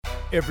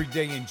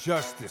Everyday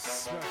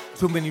injustice.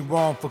 Too many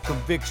wrongful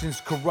convictions.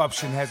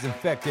 Corruption has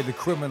infected the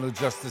criminal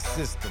justice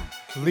system,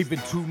 leaving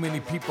too many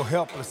people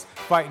helpless,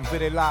 fighting for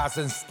their lives.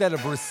 Instead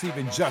of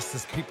receiving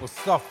justice, people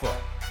suffer.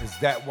 Is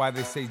that why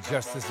they say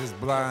justice is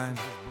blind?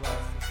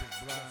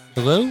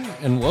 Hello,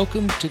 and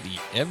welcome to the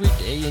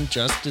Everyday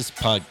Injustice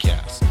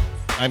Podcast.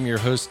 I'm your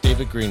host,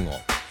 David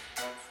Greenwald.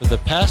 For the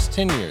past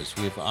 10 years,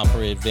 we have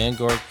operated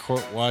Vanguard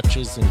Court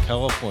Watches in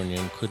California,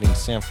 including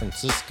San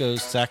Francisco,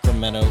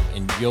 Sacramento,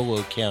 and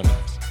Yolo counties.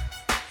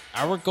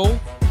 Our goal?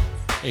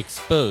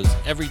 Expose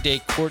everyday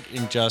court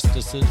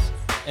injustices,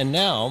 and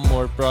now,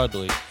 more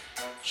broadly,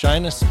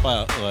 shine a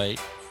spotlight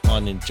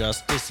on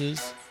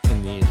injustices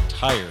in the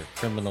entire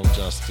criminal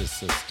justice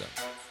system,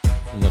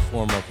 in the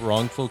form of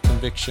wrongful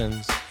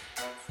convictions,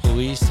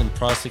 police and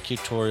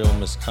prosecutorial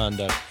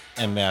misconduct,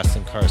 and mass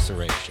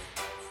incarceration.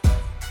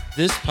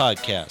 This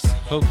podcast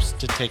hopes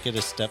to take it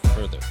a step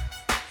further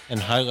and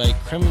highlight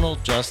criminal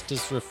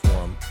justice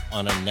reform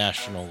on a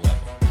national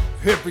level.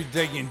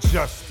 Everyday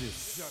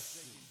injustice.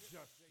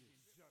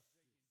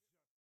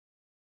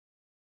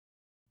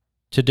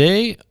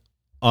 Today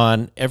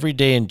on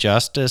Everyday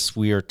Injustice,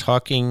 we are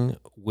talking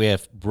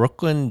with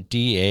Brooklyn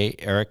DA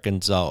Eric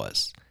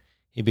Gonzalez.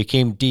 He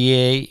became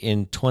DA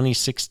in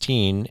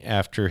 2016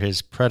 after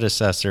his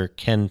predecessor,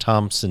 Ken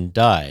Thompson,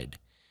 died.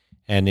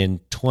 And in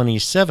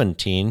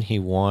 2017, he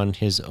won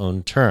his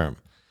own term.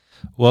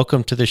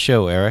 Welcome to the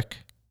show, Eric.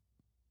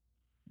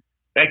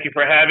 Thank you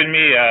for having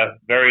me.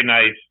 Very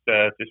nice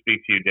to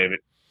speak to you, David.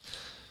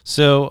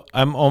 So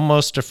I'm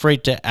almost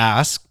afraid to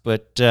ask,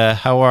 but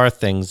how are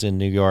things in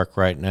New York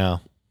right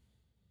now?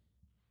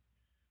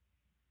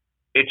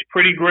 It's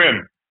pretty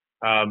grim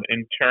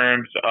in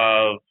terms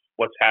of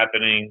what's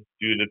happening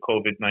due to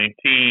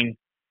COVID-19.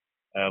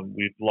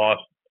 We've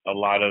lost a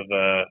lot of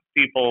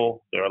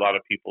people. There are a lot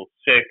of people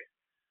sick.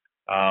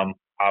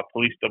 Our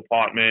police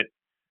department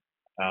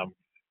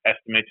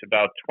estimates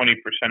about 20%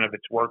 of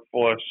its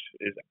workforce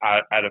is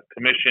out of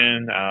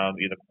commission,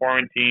 either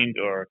quarantined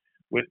or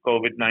with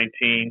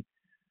COVID-19.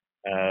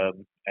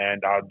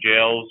 And our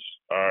jails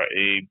are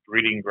a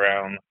breeding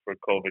ground for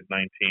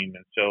COVID-19.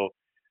 And so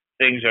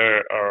things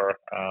are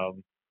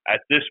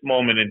at this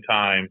moment in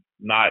time,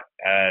 not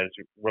as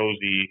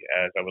rosy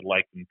as I would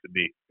like them to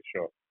be, for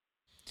sure.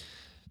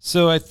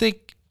 So I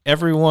think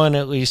everyone,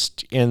 at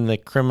least in the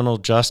criminal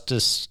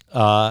justice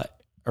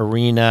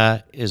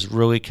arena, is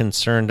really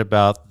concerned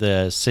about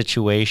the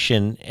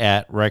situation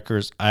at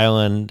Rikers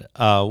Island.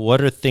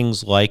 What are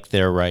things like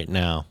there right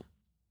now?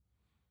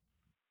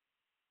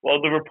 Well,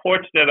 the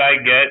reports that I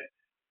get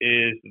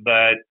is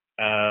that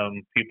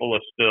people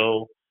are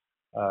still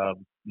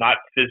not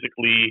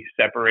physically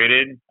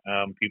separated.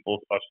 People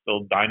are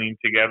still dining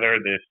together.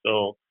 There's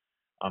still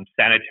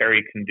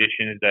sanitary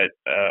conditions that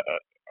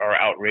are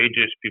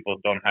outrageous. People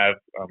don't have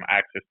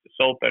access to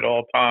soap at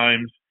all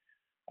times.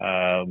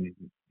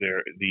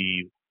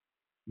 The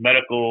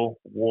medical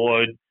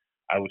ward,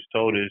 I was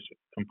told, is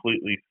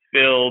completely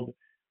filled.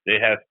 They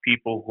have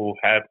people who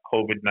have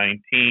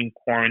COVID-19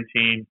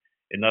 quarantined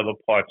in other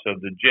parts of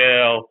the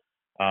jail,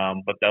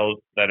 but those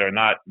that are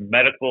not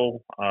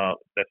medical,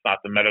 that's not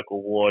the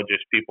medical ward,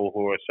 just people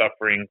who are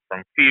suffering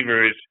from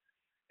fevers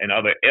and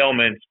other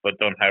ailments, but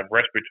don't have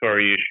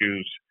respiratory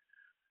issues.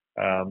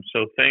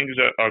 So things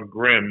are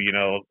grim. You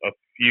know, a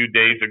few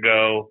days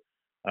ago,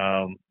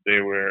 they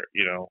were,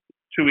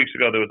 2 weeks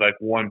ago, there was like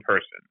one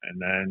person.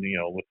 And then,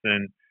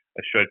 within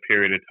a short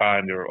period of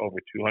time, there were over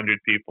 200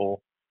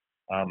 people.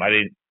 I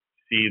didn't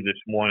see this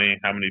morning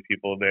how many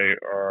people they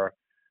are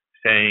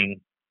saying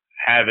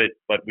have it,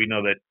 but we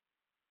know that,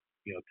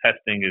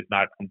 testing is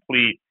not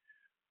complete.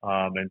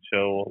 And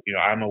so,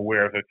 I'm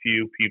aware of a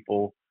few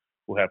people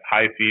who have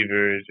high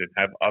fevers and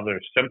have other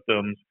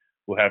symptoms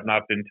who have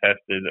not been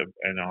tested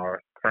and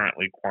are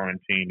currently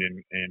quarantined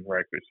in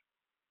Rikers.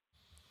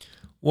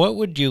 What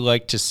would you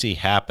like to see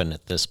happen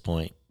at this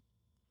point?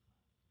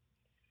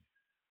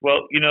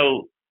 Well,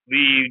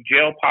 the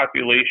jail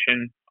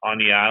population on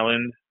the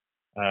island,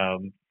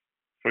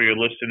 for your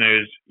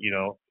listeners,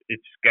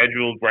 it's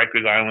scheduled,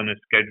 Rikers Island is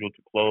scheduled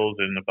to close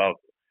in about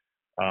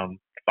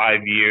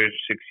 6 years,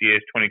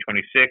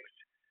 2026.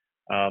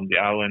 The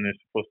island is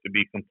supposed to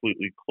be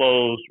completely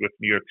closed, with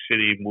New York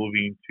City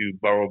moving to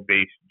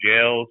borough-based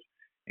jails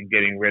and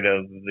getting rid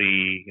of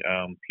the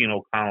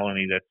penal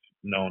colony that's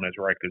known as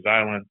Rikers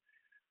Island.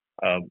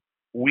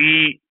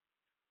 We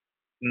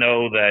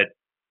know that,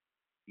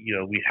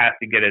 we have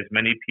to get as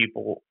many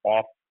people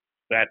off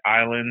that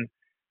island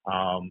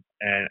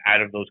and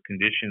out of those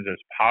conditions as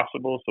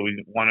possible. So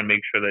we want to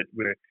make sure that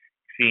we're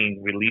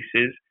seeing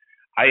releases.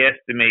 I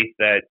estimate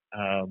that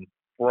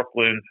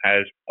Brooklyn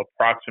has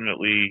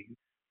approximately,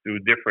 through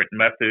different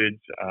methods,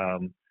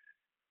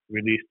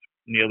 released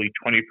nearly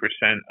 20%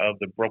 of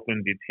the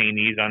Brooklyn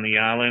detainees on the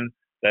island.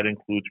 That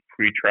includes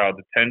pretrial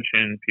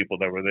detention, people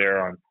that were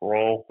there on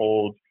parole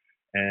holds,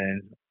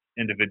 and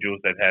individuals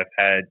that have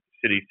had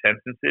city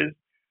sentences.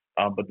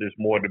 But there's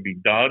more to be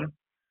done.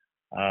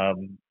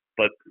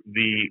 But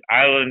the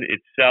island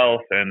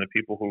itself and the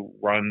people who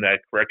run that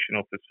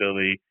correctional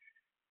facility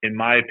in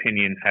my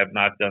opinion, have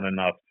not done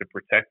enough to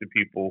protect the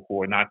people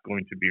who are not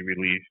going to be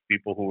released,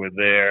 people who are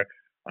there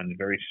on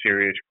very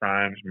serious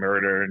crimes,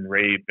 murder and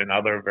rape and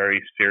other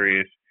very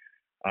serious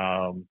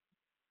um,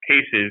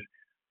 cases,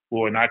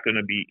 who are not going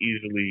to be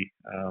easily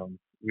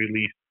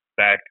released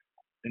back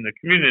in the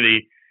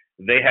community.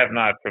 They have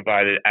not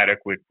provided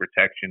adequate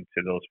protection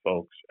to those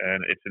folks,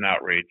 and it's an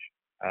outrage.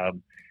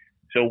 Um,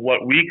 so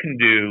what we can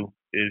do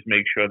is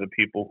make sure the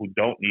people who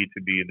don't need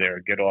to be there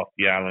get off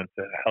the island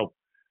to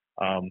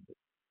um,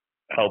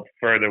 help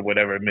further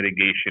whatever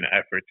mitigation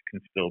efforts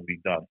can still be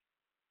done.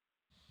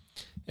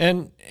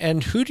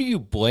 And who do you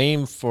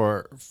blame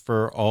for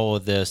all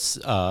of this?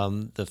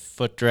 The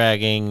foot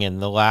dragging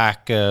and the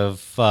lack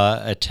of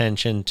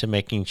attention to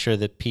making sure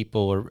that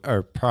people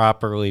are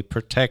properly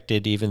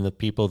protected, even the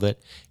people that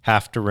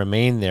have to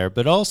remain there,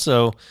 but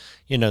also,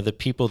 the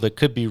people that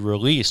could be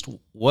released.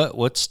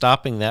 What's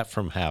stopping that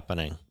from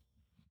happening?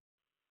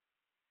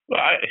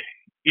 Well,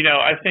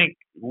 I think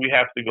we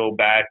have to go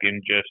back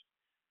and just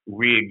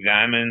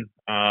re-examine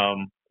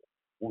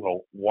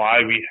why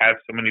we have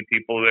so many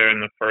people there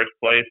in the first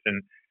place.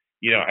 And,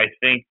 I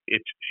think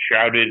it's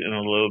shrouded in a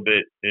little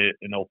bit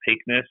in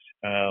opaqueness.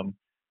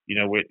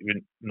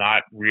 We're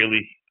not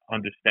really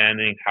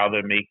understanding how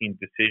they're making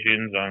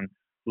decisions on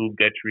who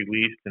gets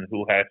released and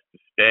who has to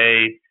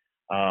stay.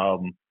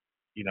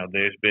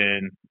 There's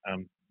been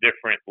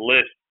different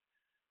lists,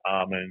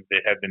 and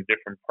there have been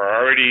different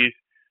priorities.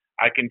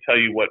 I can tell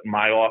you what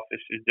my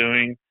office is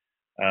doing.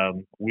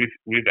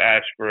 We've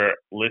asked for a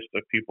list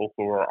of people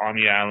who are on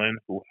the island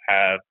who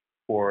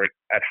are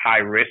at high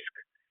risk,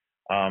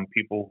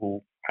 people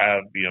who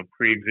have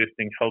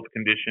pre-existing health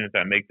conditions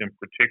that make them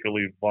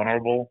particularly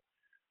vulnerable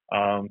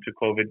to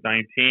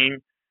COVID-19.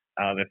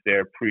 If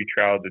they're a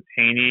pretrial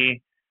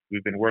detainee,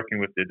 we've been working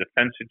with the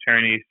defense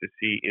attorneys to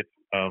see if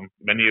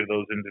many of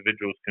those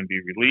individuals can be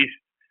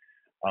released.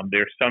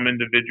 There are some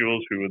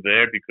individuals who are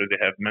there because they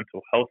have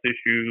mental health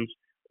issues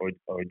or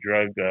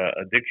drug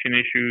addiction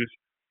issues.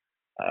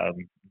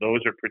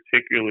 Those are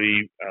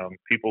particularly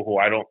people who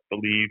I don't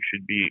believe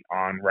should be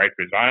on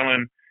Rikers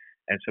Island.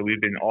 And so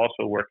we've been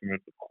also working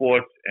with the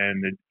courts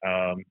and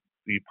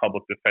the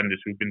public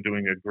defenders who've been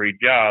doing a great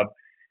job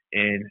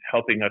in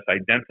helping us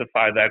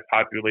identify that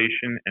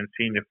population and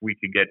seeing if we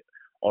could get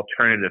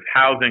alternative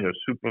housing or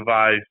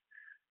supervised,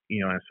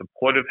 and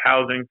supportive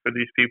housing for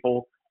these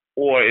people,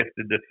 or if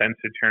the defense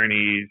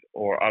attorneys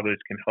or others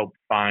can help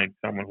find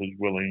someone who's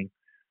willing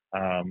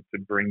to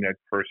bring that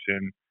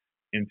person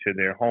into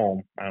their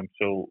home.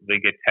 So they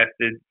get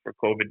tested for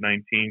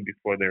COVID-19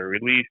 before they're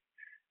released.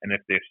 And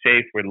if they're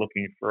safe, we're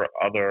looking for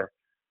other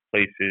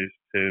places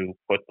to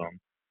put them.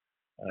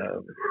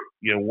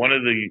 One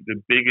of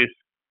the biggest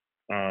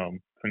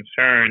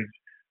concerns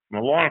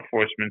from a law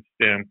enforcement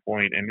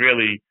standpoint, and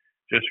really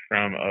just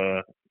from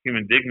a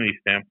human dignity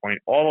standpoint,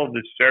 all of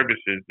the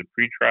services, the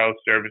pretrial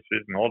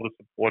services and all the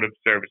supportive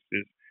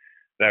services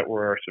that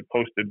were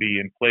supposed to be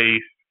in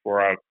place for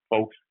our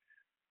folks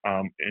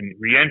in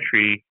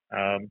reentry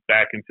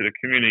back into the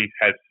community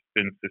has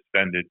been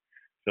suspended.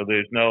 So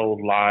there's no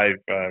live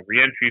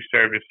reentry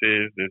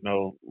services, there's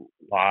no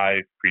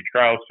live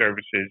pretrial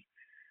services.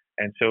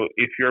 And so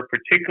if you're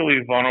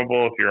particularly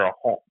vulnerable, if you're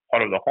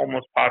part of the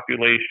homeless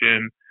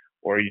population,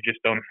 or you just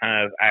don't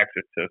have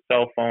access to a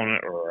cell phone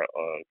or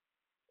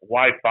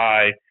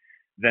Wi-Fi,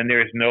 then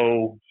there's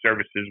no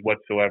services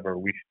whatsoever.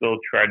 We still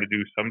try to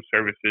do some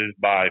services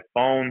by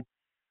phone,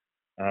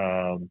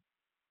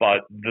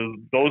 but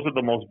those are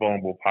the most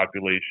vulnerable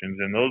populations,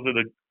 and those are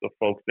the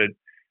folks that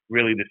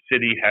really the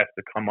city has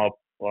to come up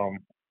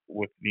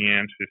with the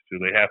answers to.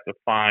 They have to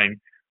find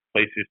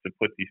places to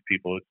put these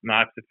people. It's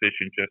not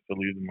sufficient just to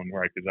leave them on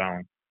Rikers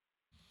Island.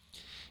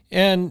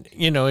 And,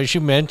 as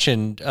you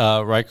mentioned,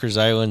 Rikers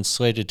Island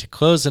slated to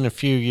close in a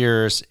few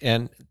years.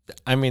 And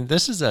I mean,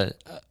 this is a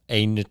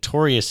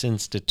notorious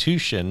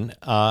institution,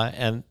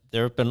 and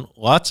there have been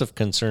lots of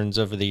concerns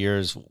over the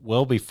years,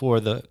 well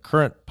before the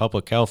current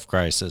public health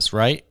crisis,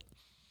 right?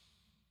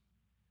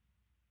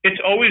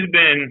 It's always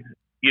been,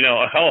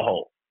 a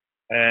hellhole.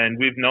 And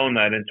we've known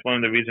that. And it's one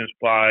of the reasons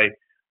why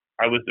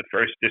I was the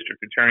first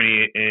district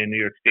attorney in New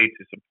York State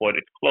to support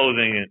its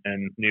closing,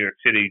 and New York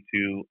City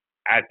to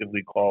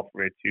actively call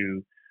for it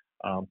to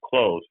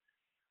close.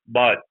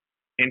 But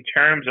in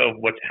terms of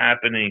what's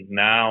happening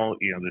now,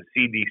 the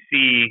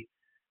CDC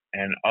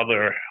and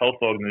other health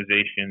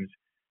organizations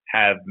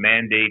have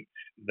mandates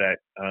that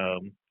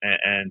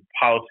and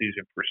policies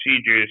and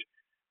procedures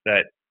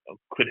that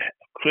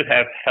could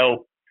have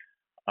helped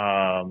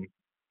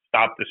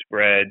stop the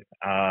spread.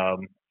 I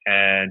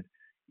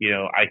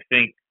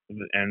think,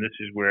 and this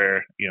is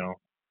where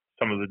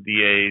some of the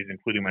DAs,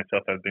 including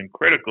myself, have been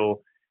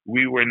critical.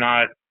 We were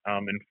not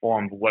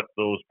informed what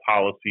those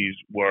policies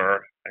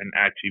were and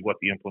actually what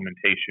the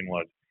implementation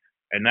was.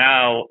 And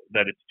now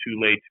that it's too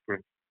late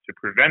to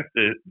prevent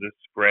the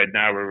spread,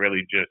 now we're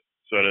really just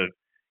sort of,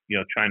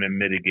 trying to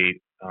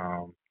mitigate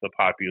the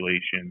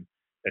population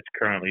that's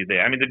currently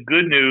there. I mean, the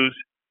good news,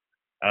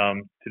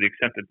 to the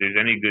extent that there's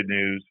any good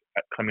news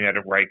coming out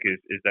of Rikers,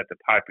 is that the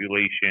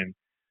population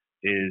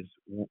is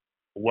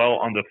well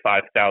under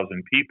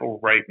 5,000 people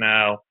right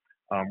now.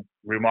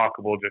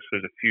 Remarkable, just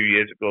because a few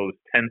years ago it was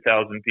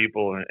 10,000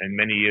 people, and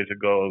many years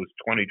ago it was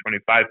 20,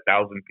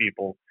 25,000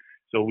 people.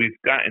 So we've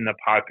gotten the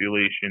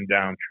population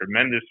down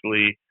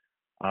tremendously,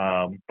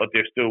 but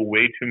there's still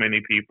way too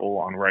many people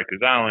on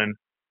Rikers Island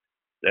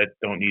that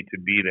don't need to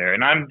be there.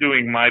 And I'm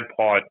doing my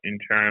part in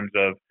terms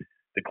of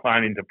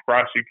declining to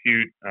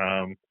prosecute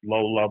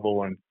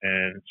low-level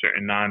and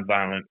certain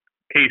nonviolent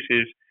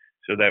cases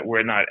so that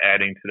we're not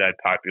adding to that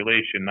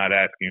population, not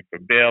asking for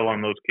bail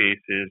on those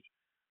cases,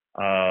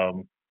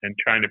 and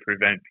trying to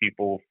prevent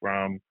people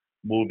from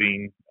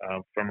moving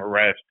from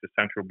arrest to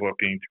central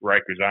booking to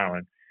Rikers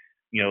Island.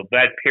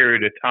 That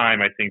period of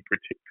time, I think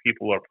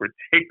people are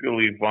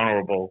particularly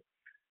vulnerable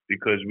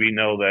because we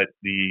know that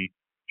the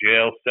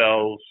jail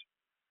cells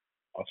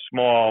are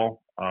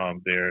small.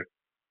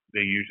 They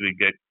usually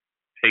get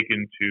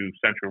taken to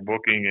central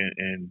booking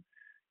in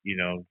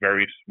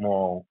very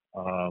small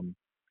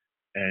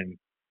and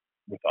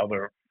with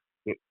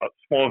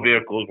small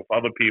vehicles with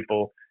other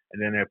people,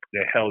 and then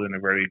they're held in a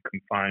very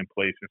confined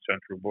place in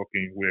central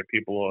booking where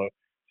people are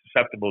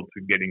susceptible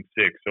to getting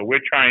sick. So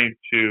we're trying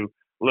to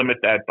limit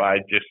that by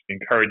just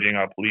encouraging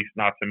our police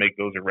not to make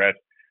those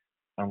arrests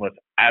unless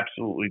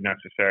absolutely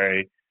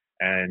necessary.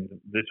 And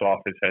this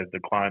office has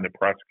declined to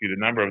prosecute a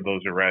number of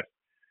those arrests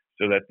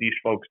so that these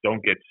folks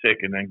don't get sick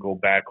and then go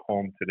back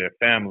home to their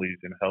families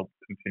and help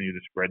continue to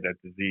spread that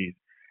disease.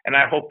 And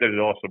I hope that it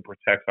also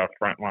protects our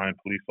frontline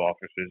police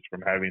officers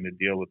from having to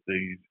deal with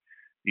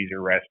these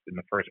arrests in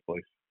the first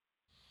place.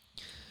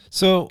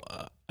 So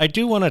I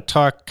do want to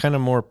talk kind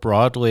of more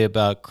broadly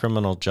about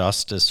criminal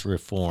justice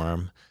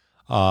reform.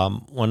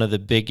 One of the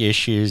big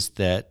issues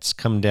that's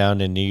come down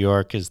in New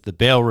York is the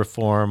bail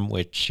reform,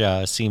 which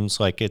seems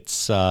like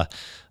it's a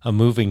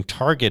moving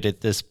target at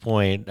this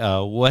point.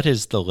 What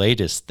is the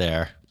latest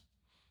there?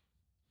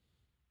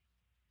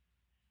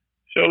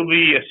 So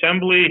the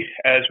Assembly,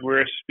 as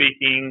we're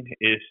speaking,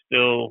 is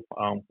still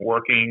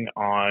working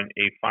on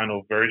a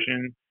final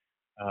version.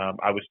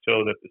 I was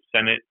told that the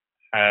Senate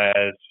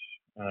has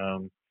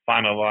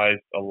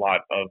finalized a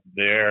lot of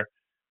their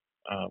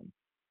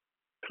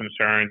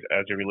concerns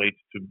as it relates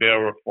to bail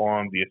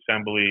reform. The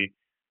Assembly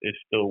is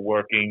still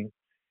working.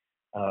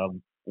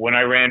 When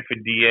I ran for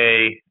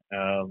DA,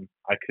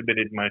 I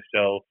committed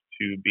myself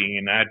to being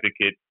an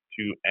advocate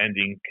to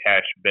ending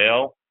cash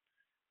bail.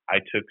 I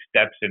took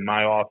steps in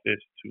my office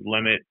to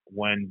limit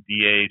when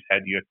DAs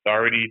had the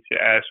authority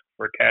to ask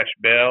for cash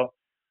bail.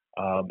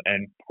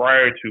 And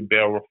prior to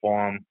bail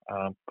reform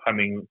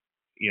coming,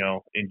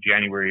 in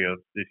January of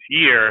this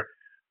year,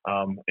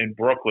 in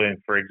Brooklyn,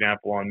 for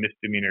example, on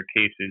misdemeanor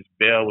cases,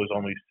 bail was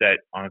only set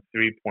on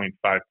 3.5%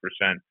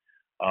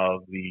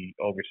 of the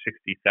over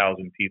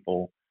 60,000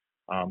 people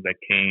that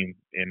came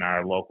in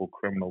our local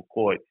criminal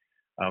court,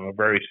 a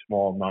very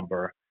small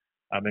number.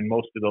 And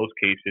most of those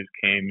cases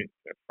came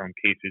from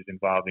cases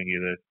involving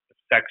either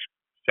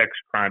sex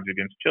crimes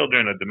against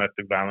children or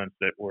domestic violence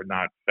that were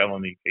not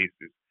felony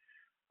cases.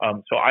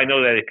 So I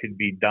know that it could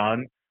be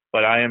done,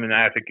 but I am an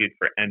advocate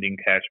for ending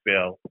cash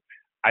bail.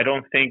 I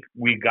don't think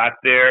we got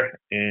there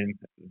in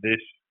this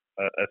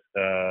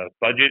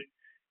budget.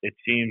 It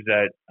seems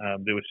that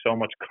there was so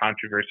much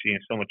controversy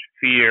and so much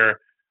fear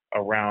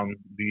around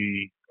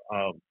the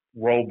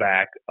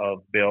rollback of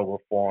bail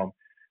reform.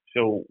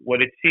 So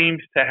what it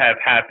seems to have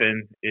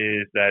happened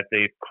is that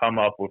they've come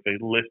up with a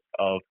list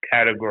of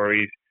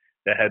categories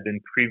that had been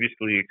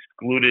previously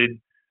excluded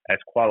as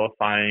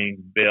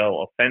qualifying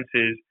bail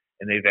offenses,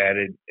 and they've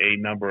added a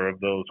number of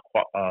those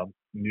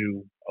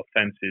new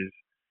offenses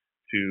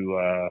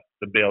to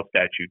the bail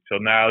statute. So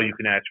now you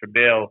can ask for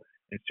bail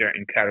in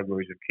certain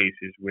categories of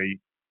cases where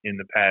in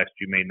the past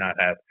you may not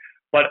have.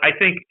 But I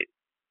think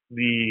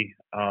in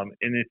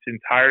its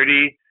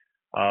entirety,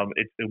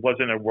 it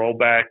wasn't a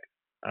rollback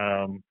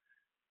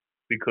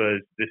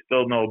because there's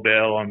still no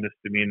bail on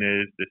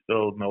misdemeanors. There's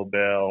still no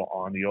bail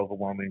on the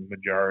overwhelming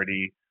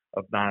majority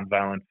of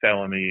nonviolent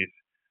felonies.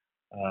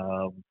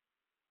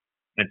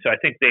 And so I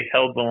think they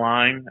held the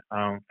line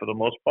for the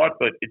most part,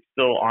 but it's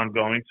still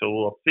ongoing, so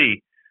we'll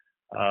see.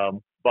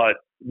 But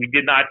we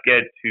did not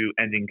get to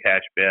ending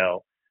cash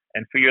bail.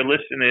 And for your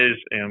listeners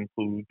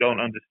who don't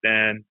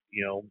understand,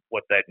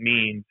 what that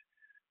means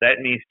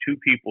two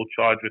people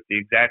charged with the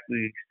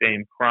exactly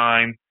same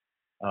crime.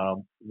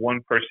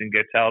 One person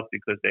gets out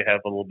because they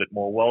have a little bit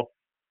more wealth.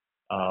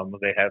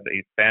 They have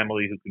a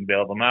family who can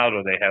bail them out,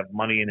 or they have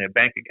money in their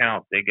bank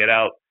account. They get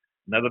out.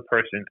 Another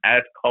person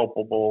as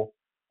culpable,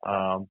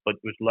 but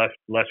with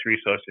less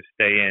resources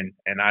stay in.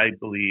 And I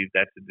believe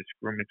that's a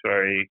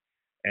discriminatory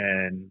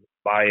and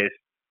biased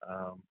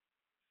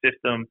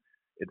system.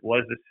 It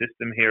was the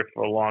system here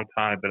for a long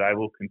time, but I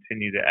will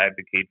continue to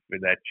advocate for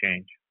that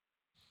change.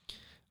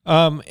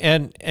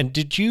 And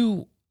did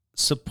you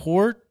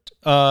support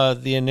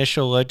the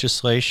initial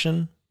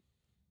legislation?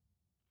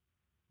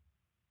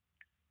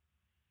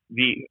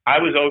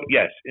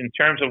 Yes, in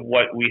terms of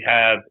what we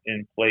have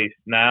in place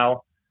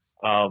now,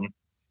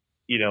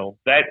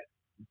 that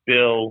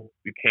bill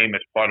became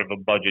as part of a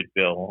budget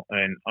bill,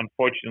 and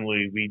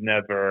unfortunately, we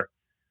never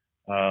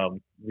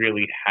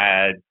really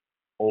had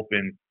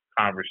open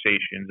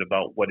conversations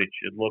about what it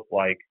should look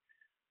like.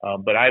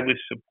 But I was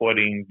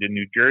supporting the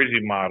New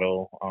Jersey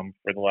model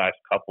for the last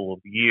couple of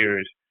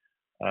years,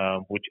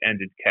 which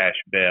ended cash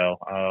bail.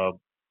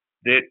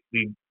 The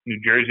New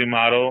Jersey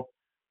model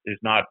is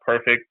not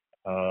perfect,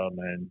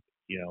 and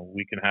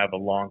we can have a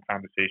long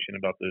conversation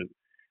about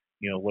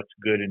what's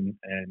good and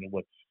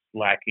what's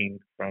lacking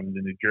from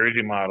the New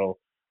Jersey model.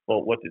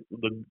 But what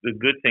the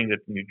good thing that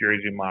the New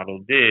Jersey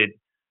model did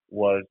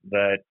was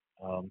that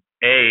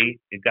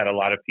it got a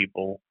lot of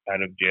people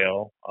out of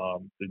jail.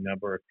 The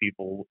number of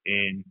people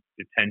in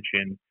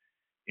detention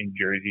in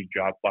Jersey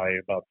dropped by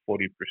about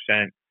 40%.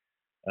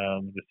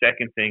 The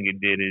second thing it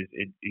did is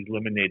it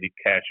eliminated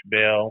cash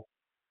bail.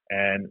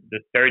 And the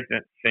third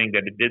thing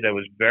that it did that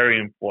was very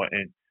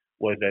important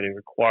was that it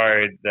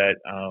required that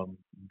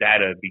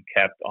data be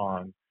kept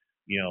on,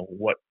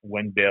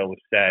 when bail was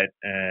set,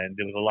 and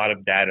there was a lot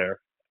of data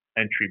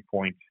entry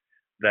points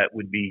that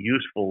would be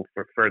useful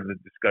for further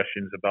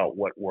discussions about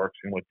what works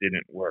and what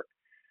didn't work.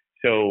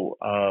 So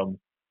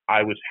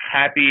I was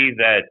happy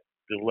that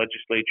the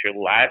legislature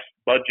last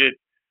budget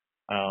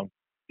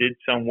did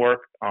some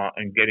work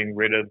on getting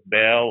rid of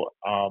bail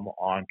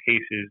on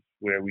cases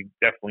where we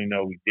definitely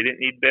know we didn't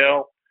need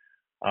bail.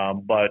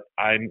 But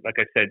like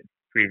I said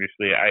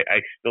previously, I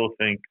still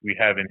think we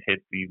haven't hit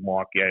the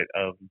mark yet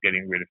of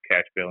getting rid of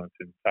cash bail in its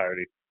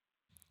entirety.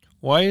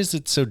 Why is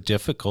it so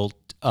difficult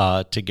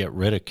to get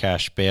rid of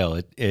cash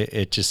bail?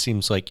 It just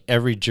seems like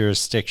every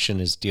jurisdiction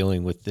is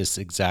dealing with this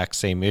exact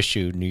same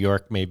issue. New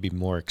York may be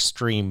more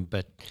extreme,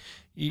 but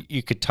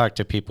you could talk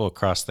to people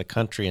across the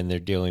country and they're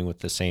dealing with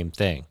the same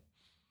thing.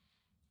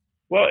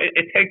 Well,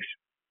 it takes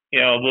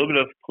a little bit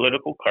of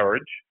political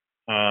courage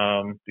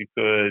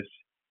because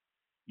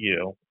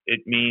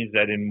it means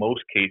that in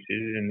most cases,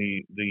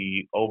 in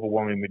the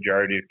overwhelming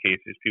majority of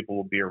cases, people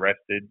will be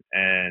arrested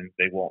and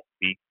they won't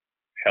be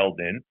held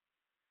in.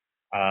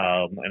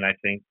 And I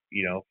think,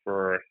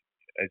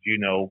 as you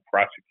know,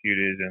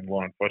 prosecutors and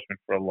law enforcement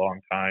for a long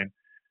time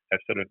have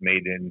sort of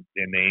made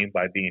their name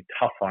by being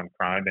tough on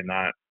crime and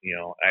not,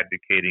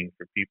 advocating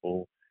for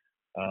people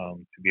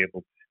to be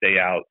able to stay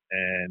out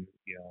and,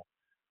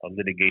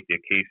 litigate their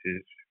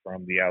cases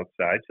from the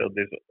outside. So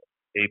there's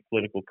a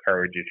political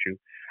courage issue.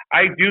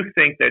 I do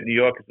think that New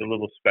York is a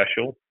little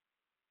special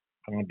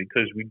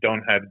because we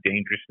don't have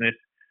dangerousness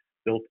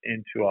built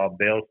into our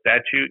bail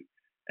statute.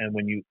 And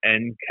when you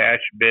end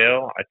cash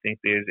bail, I think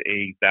there's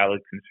a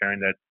valid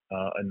concern that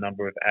a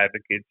number of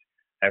advocates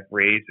have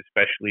raised,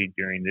 especially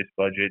during this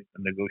budget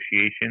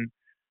negotiation,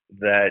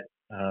 that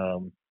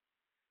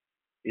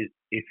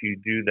if you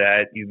do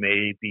that, you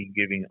may be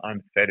giving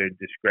unfettered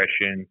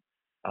discretion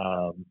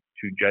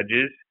to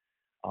judges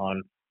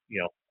on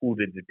who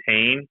to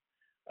detain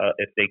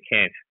if they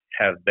can't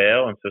have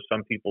bail. And so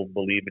some people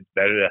believe it's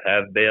better to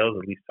have bail.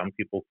 At least some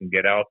people can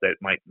get out that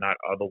might not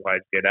otherwise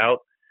get out.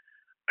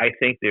 I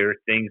think there are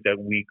things that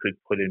we could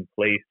put in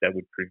place that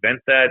would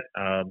prevent that.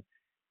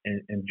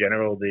 In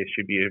general, there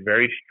should be a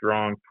very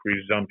strong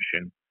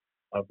presumption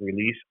of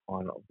release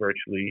on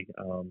virtually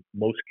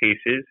most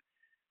cases,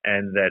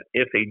 and that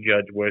if a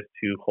judge was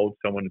to hold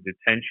someone in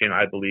detention,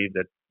 I believe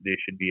that there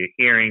should be a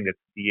hearing that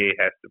the DA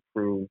has to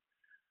prove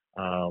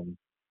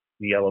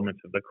the elements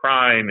of the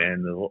crime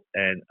and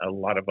a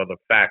lot of other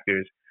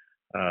factors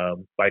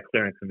by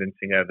clear and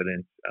convincing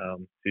evidence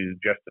to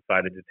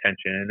justify the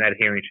detention. And that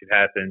hearing should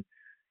happen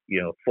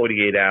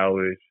 48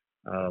 hours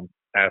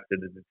after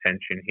the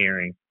detention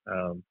hearing.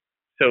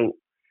 So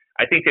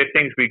I think there's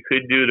things we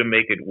could do to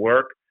make it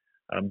work.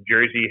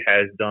 Jersey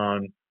has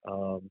done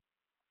a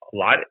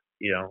lot.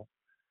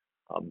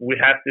 We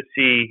have to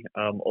see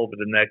over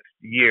the next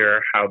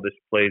year how this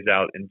plays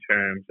out in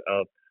terms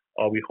of,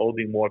 are we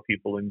holding more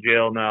people in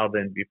jail now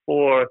than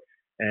before?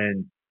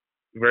 And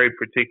very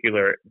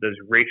particular, does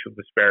racial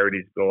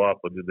disparities go up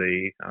or do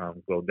they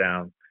go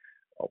down?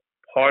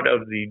 Part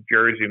of the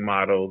Jersey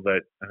model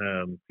that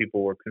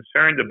people were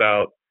concerned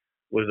about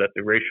was that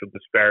the racial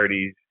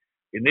disparities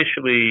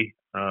initially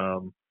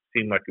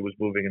seemed like it was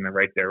moving in the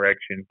right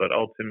direction, but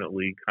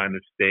ultimately kind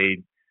of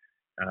stayed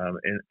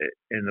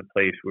in the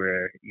place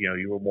where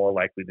you were more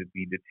likely to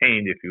be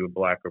detained if you were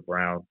black or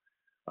brown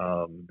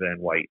than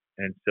white,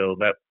 and so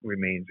that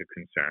remains a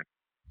concern.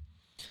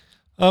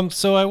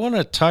 So I want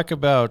to talk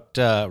about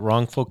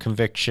wrongful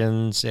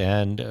convictions,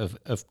 and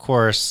of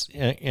course,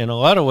 in a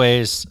lot of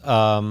ways,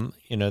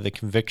 the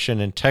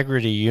Conviction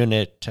Integrity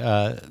Unit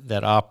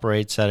that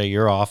operates out of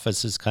your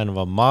office is kind of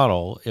a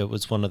model. It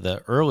was one of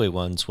the early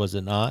ones, was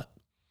it not?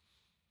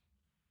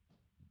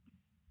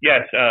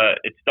 Yes,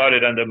 it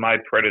started under my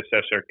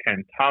predecessor,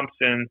 Ken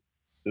Thompson,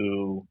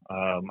 who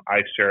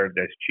I served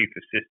as chief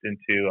assistant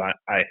to.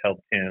 I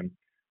helped him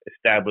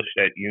establish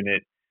that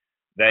unit.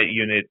 That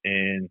unit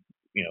in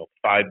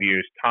 5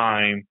 years'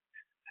 time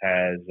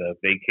has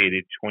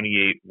vacated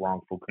 28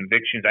 wrongful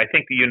convictions. I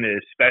think the unit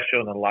is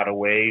special in a lot of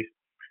ways.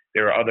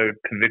 There are other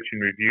conviction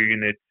review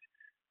units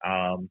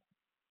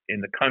in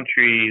the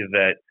country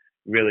that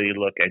really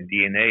look at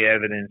DNA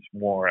evidence,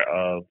 more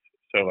of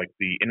sort of like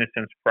the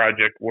Innocence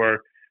Project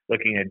work.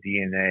 looking at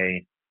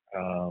DNA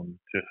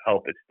to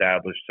help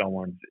establish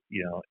someone's,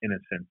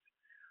 innocence.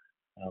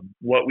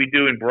 What we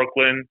do in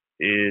Brooklyn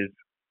is,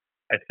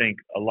 I think,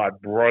 a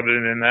lot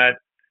broader than that.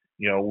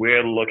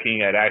 We're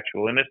looking at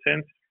actual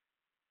innocence,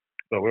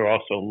 but we're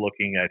also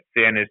looking at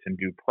fairness and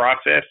due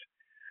process.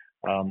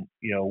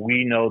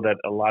 We know that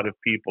a lot of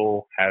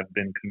people have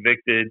been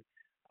convicted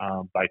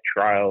by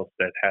trials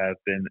that have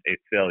been a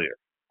failure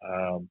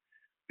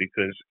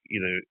because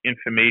either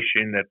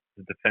information that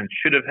the defense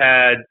should have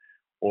had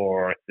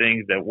or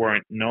things that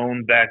weren't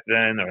known back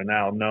then are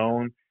now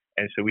known.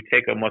 And so we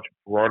take a much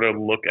broader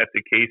look at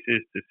the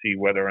cases to see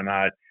whether or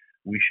not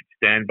we should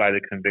stand by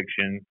the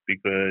conviction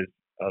because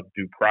of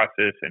due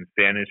process and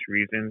fairness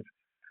reasons.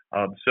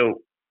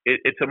 So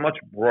it's a much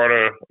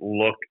broader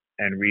look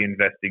and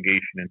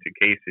reinvestigation into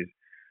cases.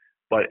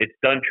 But it's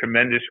done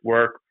tremendous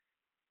work.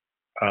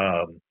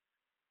 Out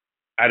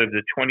of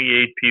the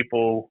 28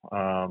 people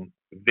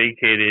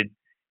vacated,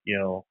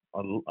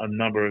 a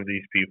number of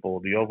these people,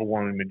 the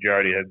overwhelming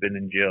majority have been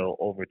in jail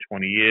over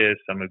 20 years.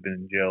 Some have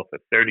been in jail for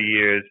 30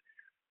 years.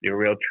 They're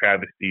real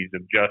travesties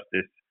of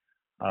justice.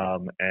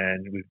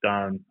 And we've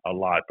done a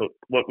lot. But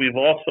what we've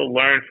also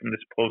learned from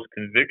this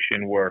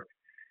post-conviction work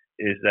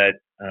is that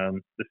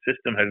the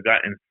system has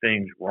gotten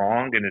things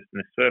wrong, and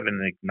it's sort of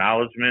an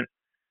acknowledgement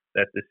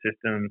that the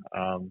system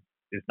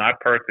is not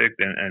perfect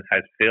and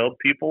has failed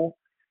people.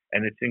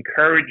 And it's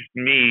encouraged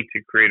me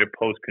to create a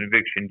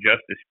post-conviction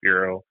justice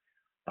bureau.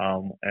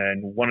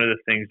 And one of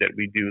the things that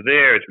we do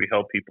there is we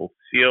help people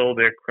seal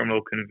their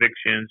criminal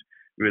convictions.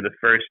 We were the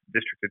first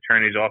district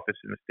attorney's office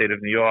in the state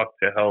of New York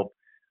to help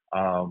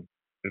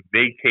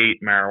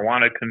vacate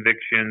marijuana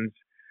convictions.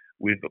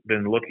 We've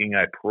been looking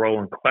at parole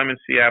and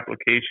clemency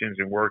applications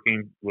and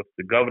working with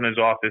the governor's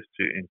office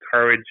to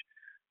encourage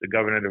the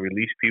governor to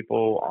release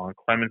people on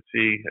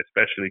clemency,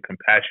 especially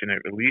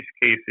compassionate release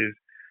cases.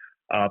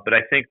 But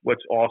I think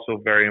what's also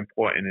very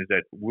important is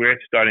that we're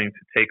starting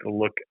to take a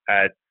look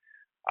at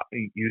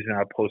using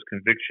our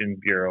post-conviction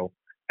bureau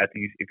at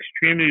these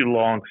extremely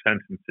long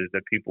sentences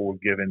that people were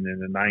given in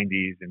the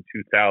 90s and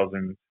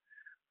 2000s,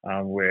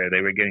 where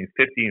they were getting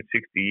 50 and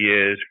 60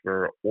 years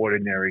for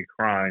ordinary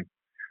crime.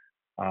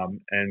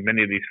 And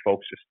many of these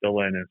folks are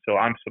still in. And so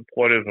I'm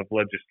supportive of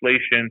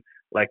legislation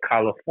like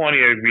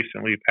California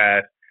recently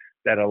passed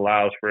that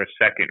allows for a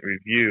second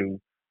review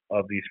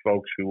of these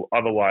folks who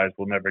otherwise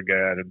will never get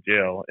out of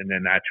jail in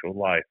their natural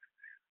life.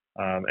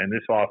 And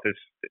this office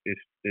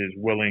is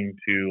willing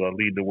to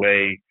lead the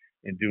way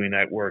in doing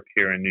that work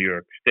here in New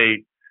York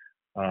State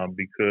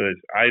because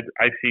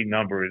I see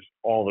numbers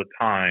all the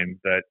time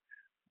that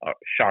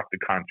shock the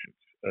conscience.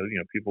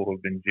 People who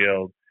have been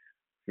jailed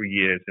for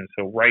years. And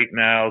so right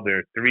now there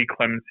are 3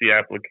 clemency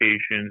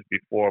applications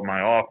before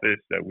my office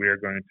that we are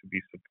going to be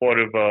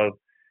supportive of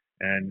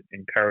and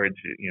encourage,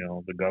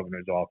 the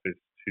governor's office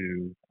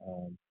to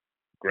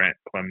grant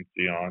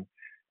clemency on,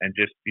 and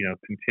just,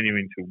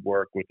 continuing to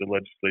work with the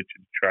legislature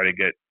to try to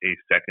get a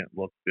second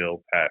look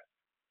bill passed.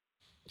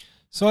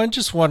 So I'm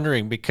just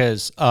wondering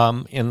because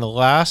in the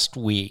last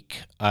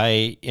week,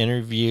 I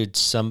interviewed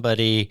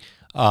somebody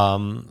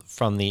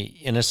from the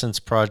Innocence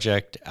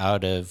Project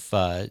out of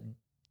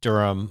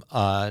Durham,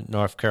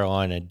 North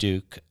Carolina,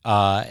 Duke,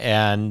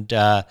 and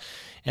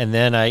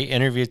then I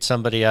interviewed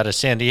somebody out of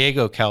San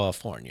Diego,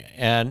 California,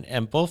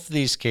 and both of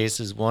these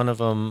cases, one of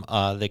them,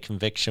 the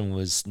conviction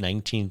was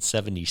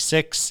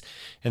 1976,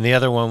 and the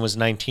other one was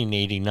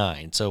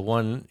 1989. So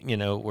one,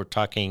 we're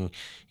talking,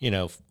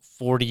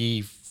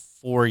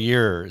 44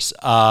 years,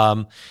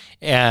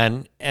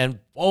 and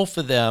both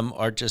of them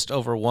are just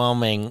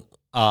overwhelming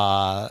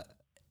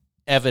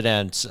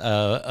evidence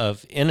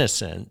of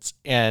innocence,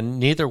 and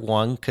neither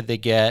one could they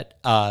get,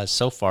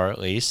 so far at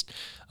least,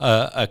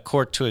 a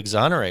court to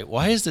exonerate.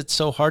 Why is it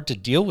so hard to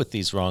deal with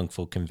these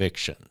wrongful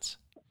convictions?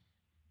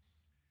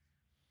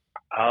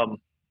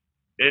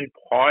 In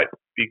part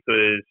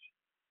because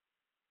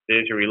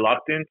there's a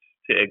reluctance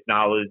to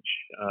acknowledge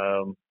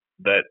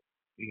that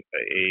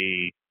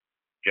a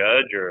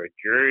judge or a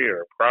jury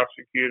or a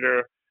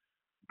prosecutor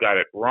got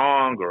it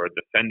wrong, or a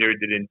defender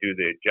didn't do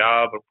their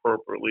job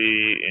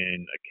appropriately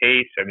in a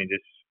case. I mean,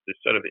 this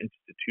sort of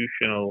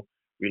institutional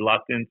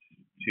reluctance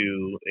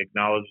to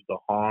acknowledge the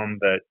harm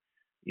that,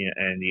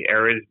 and the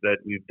errors that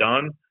we've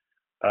done.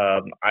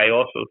 I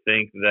also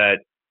think that,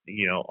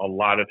 a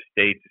lot of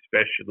states,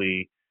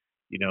 especially,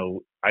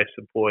 I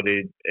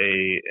supported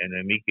an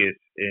amicus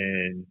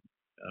in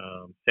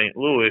St.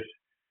 Louis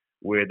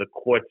where the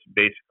courts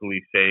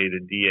basically say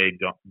the DA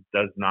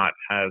does not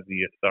have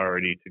the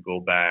authority to go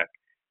back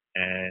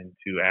and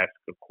to ask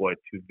the court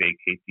to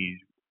vacate these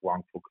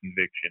wrongful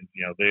convictions.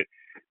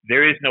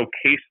 There is no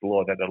case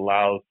law that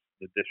allows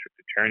the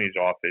district attorney's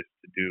office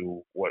to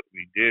do what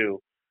we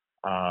do.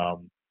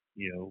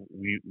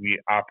 We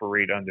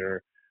operate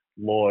under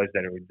laws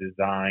that are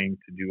designed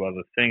to do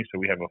other things. So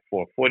we have a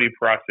 440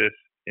 process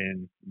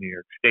in New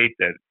York State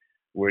that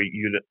we're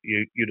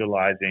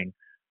utilizing,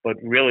 but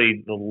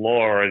really the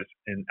laws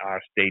in our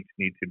states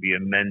need to be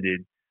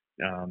amended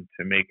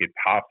to make it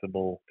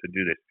possible to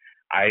do this.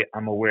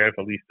 I'm aware of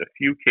at least a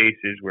few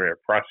cases where a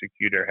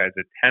prosecutor has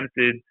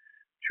attempted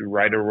to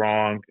right a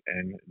wrong,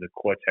 and the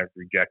courts have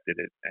rejected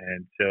it.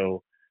 And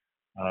so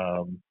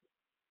um,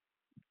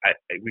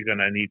 we're going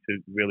to need to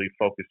really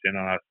focus in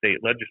on our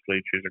state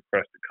legislatures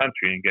across the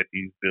country and get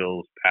these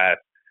bills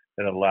passed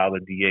that allow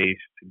the DAs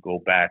to go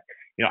back.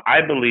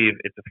 I believe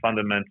it's a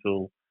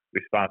fundamental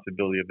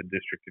responsibility of a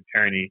district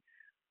attorney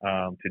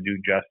to do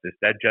justice.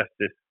 That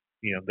justice,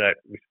 that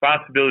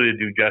responsibility to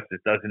do justice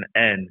doesn't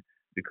end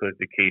because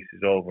the case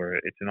is over.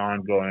 It's an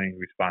ongoing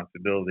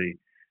responsibility.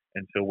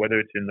 And so whether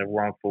it's in the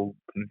wrongful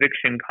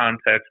conviction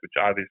context, which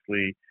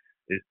obviously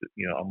is,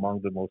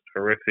 among the most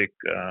horrific,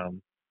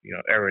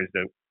 errors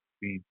that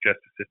the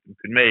justice system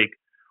could make,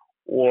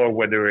 or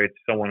whether it's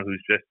someone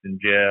who's just in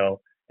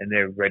jail and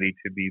they're ready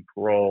to be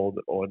paroled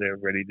or they're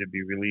ready to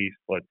be released,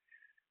 but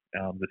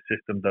the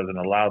system doesn't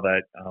allow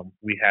that,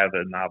 we have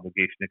an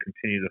obligation to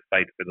continue to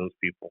fight for those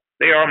people.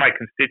 They are my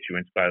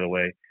constituents, by the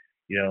way.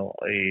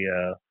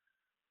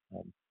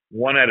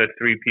 One out of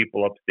three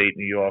people upstate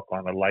New York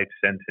on a life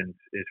sentence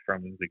is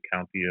from the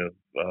county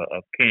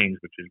of Kings,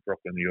 which is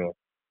Brooklyn, New York.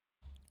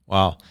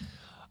 Wow.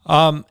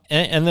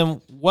 And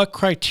then what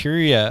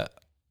criteria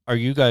are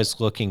you guys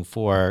looking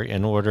for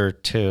in order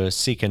to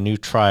seek a new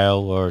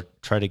trial or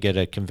try to get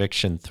a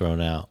conviction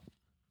thrown out?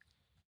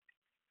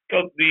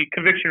 So the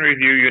Conviction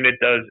Review Unit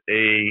does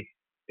a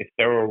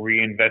thorough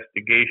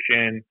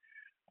reinvestigation.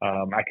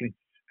 I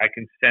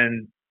can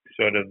send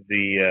sort of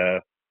the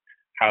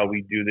how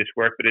we do this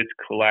work, but it's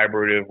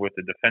collaborative with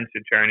the defense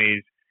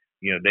attorneys.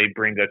 They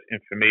bring us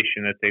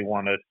information that they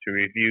want us to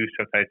review.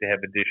 Sometimes they have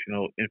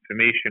additional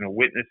information or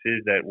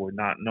witnesses that we're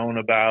not known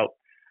about.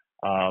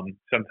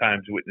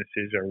 Sometimes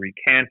witnesses are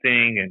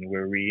recanting and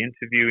we're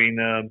re-interviewing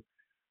them.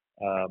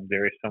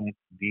 There is some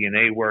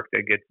DNA work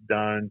that gets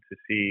done to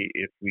see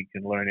if we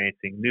can learn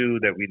anything new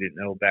that we didn't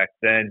know back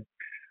then.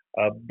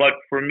 But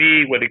for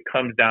me, what it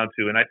comes down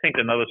to, and I think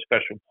another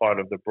special part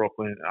of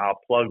I'll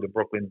plug the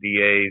Brooklyn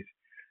DA's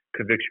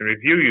Conviction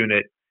Review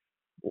Unit.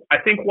 I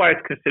think why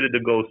it's considered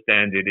the gold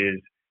standard is,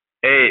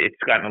 A, it's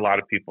gotten a lot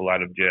of people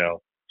out of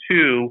jail.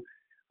 Two,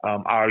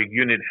 our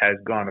unit has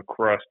gone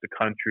across the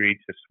country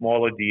to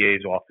smaller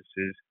DA's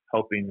offices,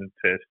 helping them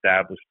to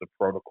establish the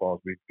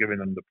protocols. We've given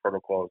them the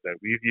protocols that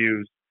we've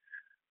used.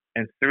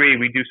 And three,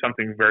 we do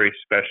something very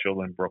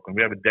special in Brooklyn.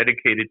 We have a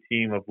dedicated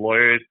team of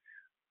lawyers,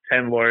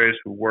 10 lawyers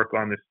who work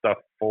on this stuff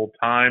full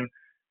time.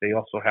 They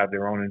also have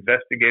their own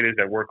investigators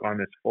that work on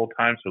this full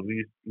time. So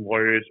these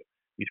lawyers,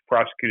 these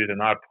prosecutors are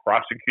not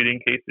prosecuting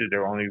cases.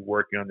 They're only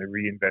working on the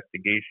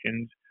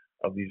reinvestigations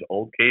of these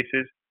old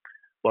cases.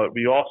 But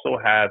we also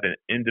have an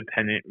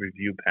independent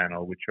review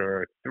panel, which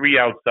are 3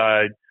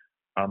 outside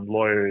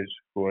lawyers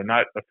who are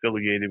not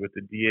affiliated with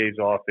the DA's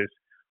office,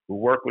 who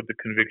work with the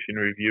Conviction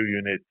Review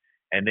Unit,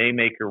 and they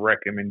make a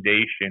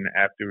recommendation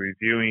after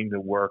reviewing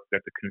the work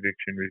that the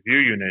Conviction Review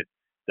Unit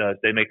does.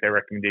 They make that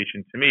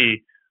recommendation to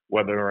me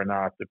whether or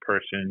not the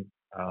person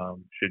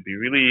should be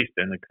released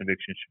and the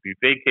conviction should be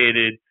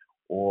vacated,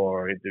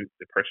 or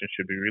the person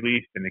should be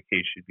released and the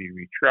case should be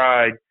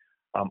retried.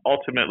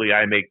 Ultimately,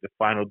 I make the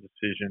final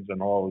decisions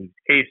on all of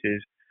these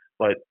cases,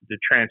 but the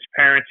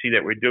transparency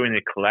that we're doing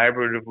it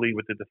collaboratively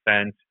with the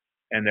defense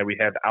and that we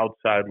have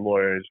outside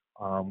lawyers,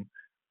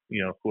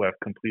 who have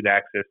complete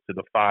access to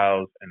the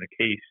files and the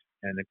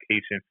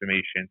case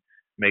information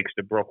makes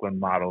the Brooklyn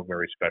model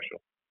very special.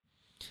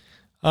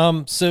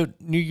 So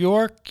New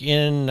York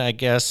in, I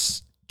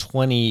guess,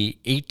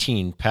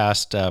 2018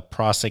 passed a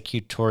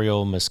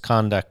prosecutorial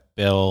misconduct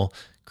bill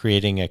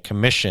creating a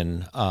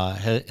commission.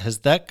 Has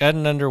that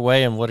gotten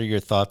underway, and what are your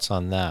thoughts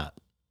on that?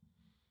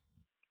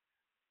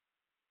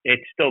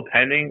 It's still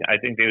pending. I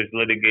think there's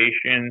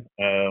litigation.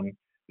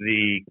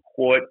 The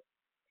court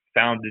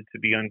found it to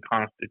be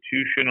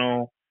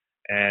unconstitutional,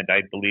 and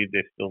I believe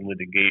there's still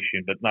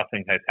litigation, but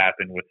nothing has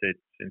happened with it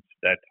since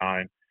that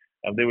time.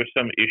 There were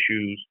some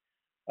issues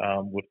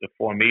with the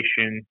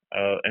formation,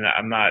 and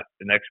I'm not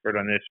an expert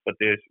on this, but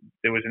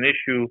there was an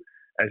issue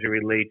as it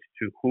relates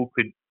to who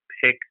could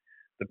pick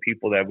the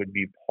people that would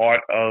be part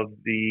of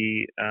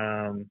the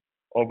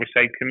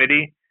oversight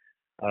committee,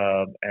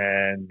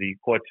 and the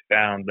courts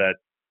found that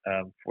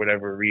for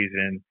whatever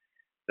reason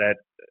that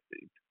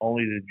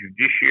only the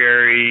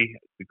judiciary,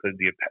 because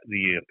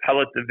the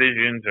appellate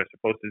divisions are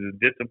supposed to do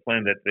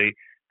discipline, that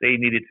they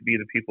needed to be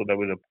the people that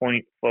would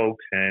appoint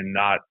folks and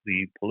not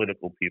the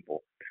political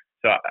people.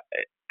 So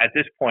at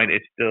this point,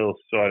 it's still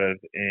sort of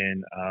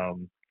in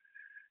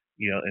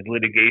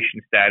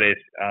litigation status.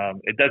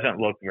 It doesn't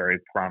look very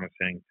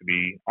promising, to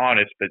be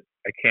honest, but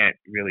I can't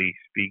really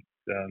speak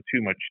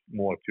too much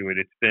more to it.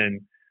 It's been,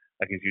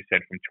 like as you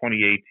said, from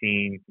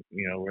 2018,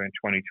 we're in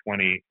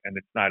 2020, and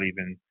it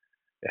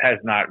has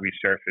not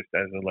resurfaced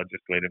as a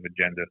legislative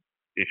agenda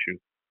issue.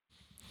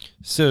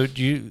 So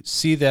do you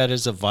see that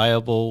as a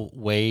viable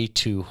way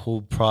to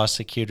hold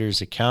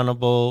prosecutors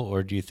accountable,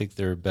 or do you think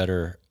there are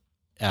better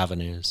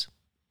avenues?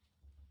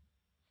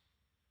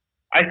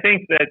 I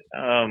think that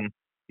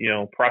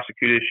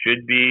prosecutors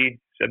should be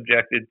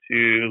subjected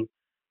to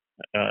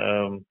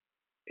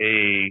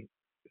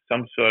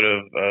some sort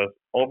of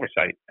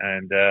oversight,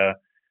 and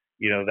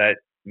that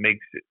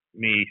makes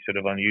me sort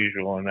of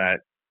unusual in that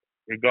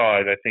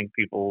regard. I think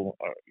people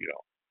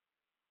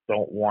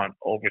don't want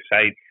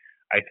oversight.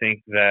 I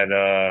think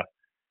that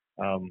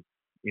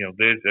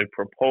there's a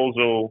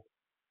proposal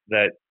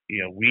that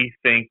we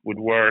think would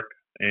work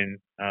in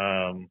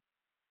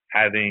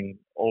having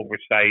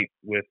oversight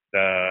with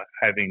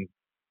having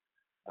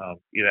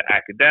either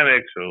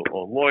academics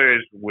or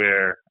lawyers,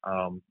 where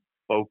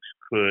folks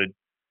could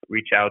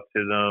reach out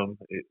to them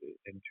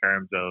in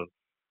terms of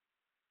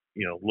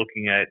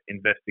looking at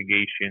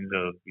investigations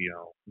of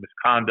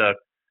misconduct,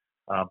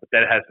 but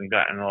that hasn't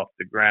gotten off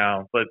the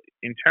ground. But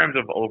in terms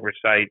of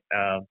oversight,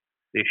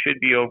 there should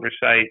be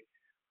oversight.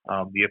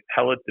 The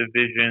appellate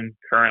division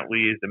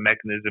currently is the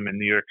mechanism in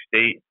New York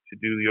State to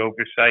do the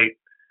oversight,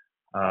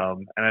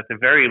 and at the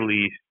very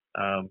least,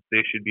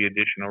 there should be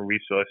additional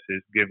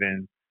resources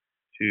given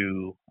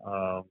to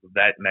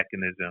that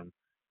mechanism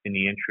in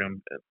the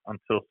interim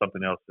until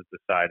something else is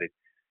decided.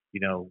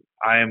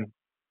 I am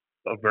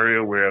very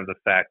aware of the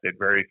fact that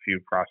very few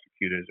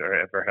prosecutors are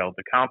ever held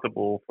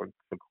accountable for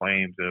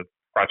claims of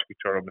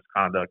prosecutorial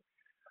misconduct.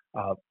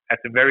 At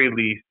the very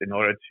least, in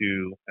order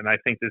to, and I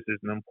think this is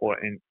an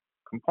important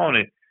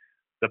component,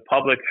 the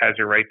public has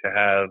a right to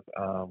have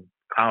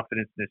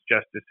confidence in its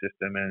justice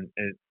system, and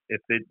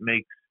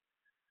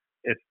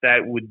if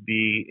that would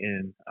be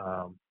in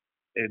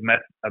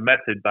a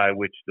method by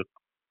which the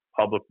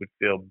public would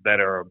feel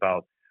better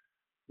about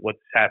what's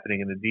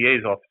happening in the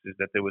DA's offices,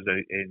 that there was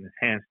an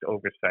enhanced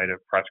oversight of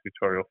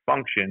prosecutorial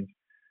functions,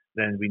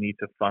 then we need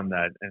to fund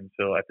that. And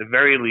so at the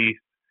very least,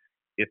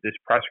 if this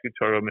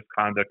prosecutorial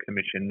misconduct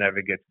commission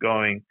never gets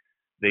going,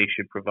 they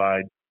should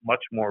provide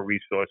much more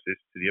resources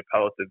to the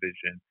appellate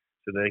division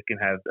so they can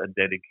have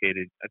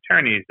dedicated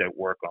attorneys that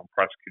work on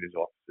prosecutors'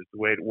 offices. The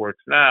way it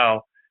works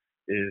now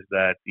is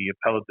that the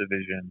appellate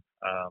division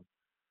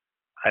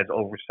has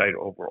oversight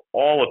over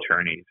all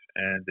attorneys,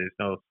 and there's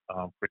no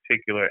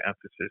particular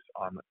emphasis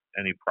on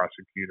any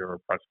prosecutor or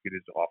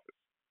prosecutor's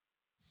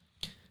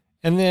office.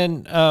 And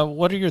then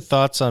what are your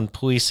thoughts on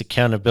police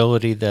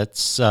accountability?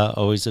 That's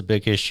always a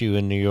big issue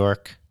in New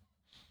York.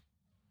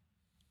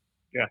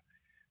 Yeah.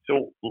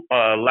 So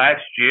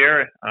last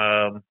year,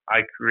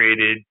 I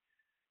created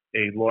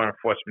a Law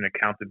Enforcement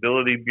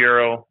Accountability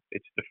Bureau.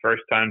 It's the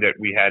first time that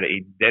we had a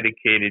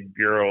dedicated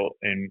bureau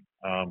in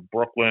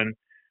Brooklyn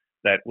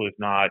that was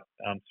not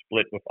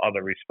split with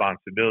other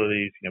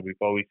responsibilities. We've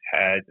always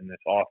had in this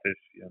office,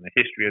 in the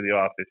history of the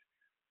office,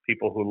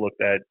 people who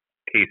looked at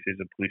cases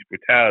of police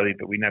brutality,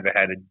 but we never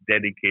had a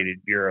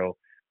dedicated bureau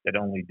that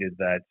only did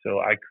that. So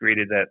I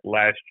created that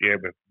last year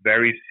with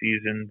very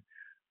seasoned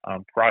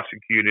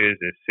prosecutors.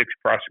 There's 6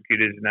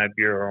 prosecutors in that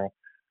bureau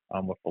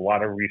with a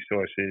lot of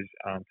resources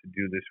to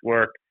do this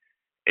work.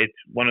 It's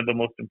one of the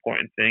most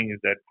important things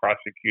that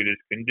prosecutors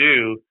can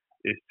do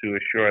is to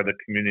assure the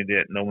community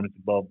that no one is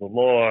above the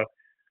law.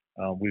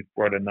 We've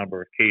brought a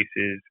number of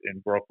cases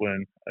in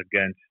Brooklyn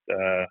against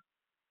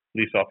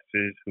police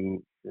officers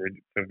who,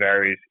 for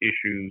various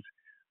issues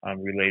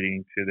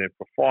relating to their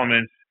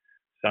performance.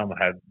 Some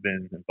have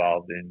been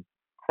involved in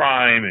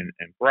crime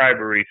and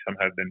bribery. Some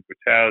have been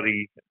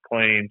brutality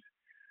claims.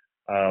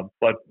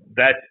 But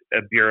that's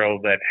a bureau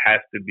that has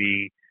to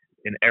be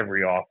in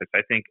every office.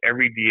 I think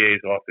every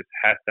DA's office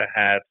has to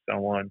have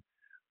someone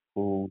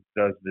who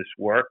does this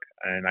work,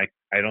 and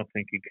I don't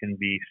think it can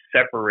be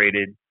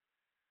separated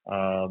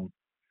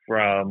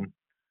from,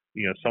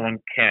 someone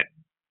can't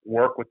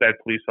work with that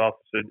police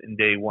officer in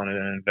day 1 and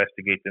then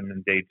investigate them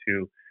in day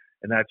 2.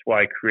 And that's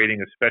why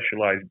creating a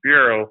specialized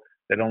bureau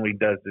that only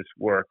does this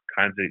work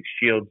kind of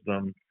shields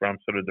them from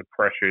sort of the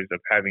pressures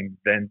of having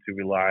then to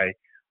rely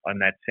on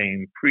that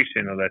same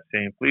precinct or that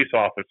same police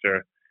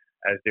officer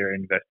as they're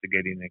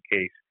investigating the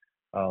case.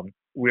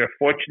 We are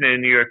fortunate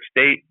in New York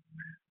State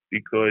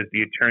because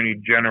the Attorney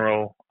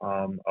General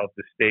of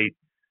the state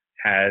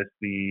has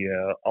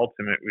the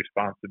ultimate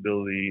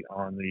responsibility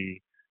on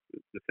the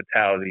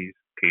fatalities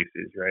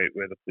cases, right,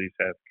 where the police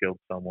have killed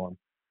someone.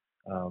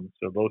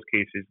 So those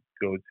cases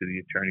go to the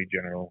Attorney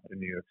General in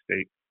New York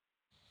State.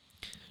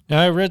 Now,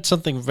 I read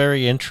something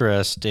very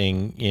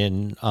interesting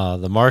in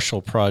the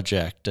Marshall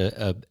Project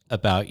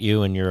about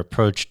you and your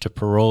approach to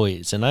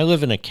parolees. And I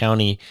live in a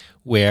county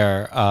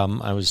where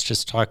I was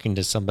just talking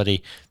to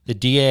somebody. The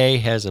DA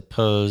has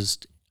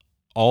opposed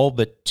all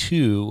but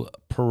 2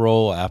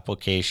 parole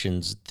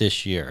applications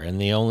this year,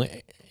 and the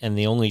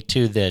only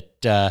 2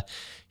 that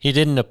he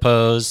didn't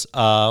oppose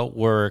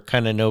were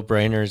kind of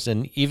no-brainers.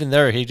 And even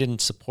there, he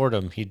didn't support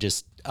them. He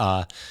just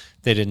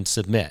they didn't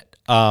submit.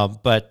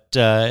 But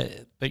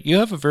you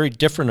have a very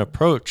different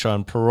approach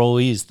on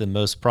parolees than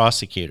most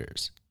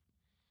prosecutors.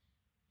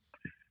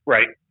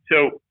 Right.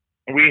 So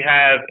we've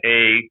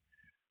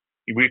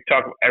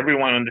talked,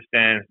 everyone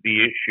understands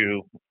the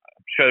issue.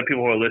 I'm sure the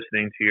people who are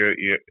listening to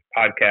your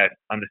podcast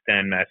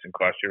understand mass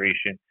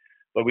incarceration,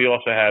 but we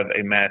also have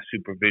a mass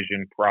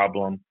supervision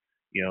problem.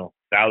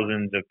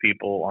 Thousands of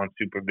people on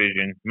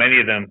supervision. Many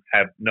of them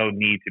have no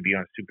need to be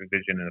on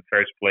supervision in the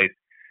first place.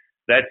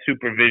 That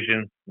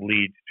supervision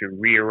leads to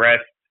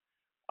rearrest,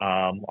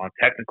 on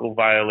technical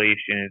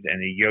violations,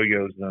 and it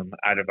yo-yos them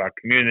out of our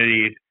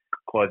communities,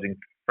 causing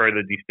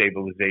further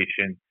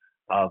destabilization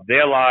of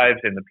their lives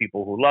and the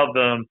people who love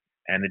them,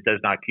 and it does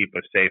not keep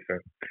us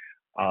safer.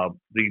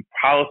 The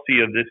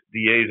policy of this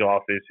DA's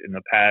office in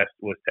the past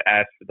was to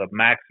ask for the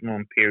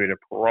maximum period of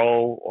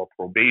parole or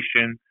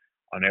probation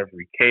on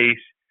every case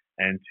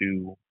and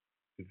to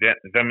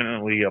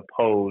vehemently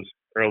oppose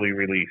early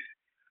release.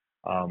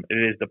 It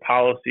is the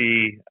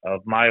policy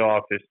of my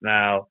office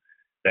now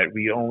that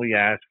we only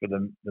ask for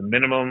the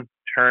minimum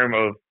term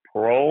of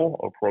parole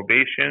or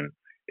probation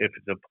if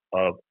it's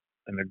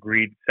an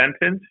agreed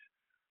sentence.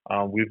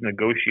 We've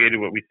negotiated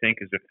what we think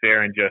is a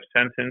fair and just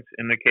sentence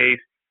in the case,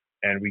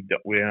 and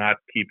we're not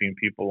keeping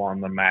people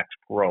on the max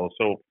parole.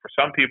 So for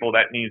some people,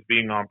 that means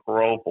being on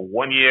parole for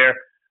 1 year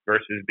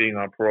versus being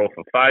on parole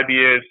for 5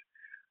 years.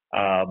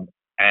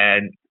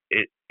 And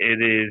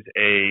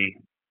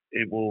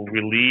it will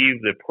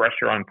relieve the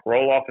pressure on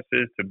parole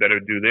officers to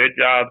better do their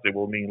jobs. It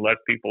will mean less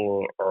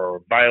people are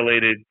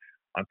violated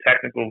on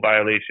technical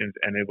violations,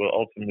 and it will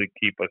ultimately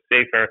keep us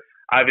safer.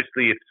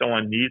 Obviously, if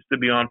someone needs to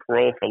be on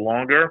parole for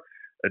longer,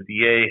 a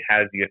DA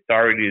has the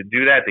authority to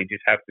do that. They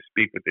just have to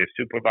speak with their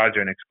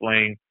supervisor and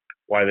explain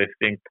why they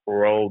think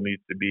parole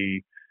needs to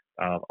be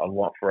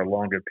for a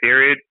longer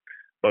period.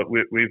 But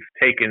we've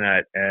taken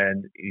that,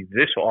 and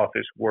this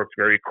office works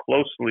very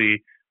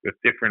closely with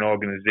different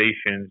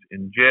organizations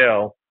in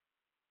jail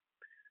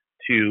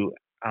to,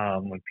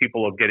 when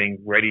people are getting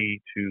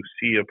ready to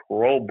see a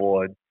parole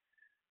board,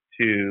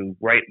 to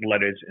write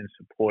letters in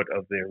support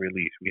of their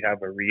release. We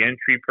have a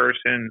reentry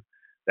person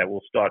that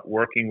will start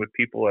working with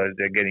people as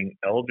they're getting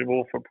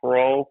eligible for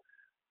parole,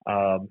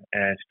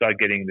 and start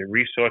getting the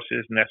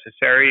resources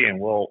necessary, and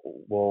we'll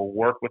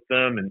work with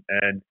them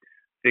and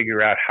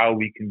figure out how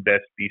we can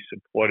best be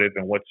supportive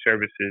and what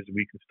services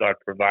we can start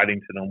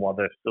providing to them while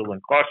they're still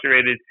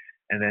incarcerated,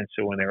 and then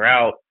so when they're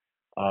out,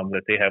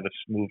 that they have a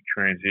smooth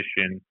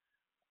transition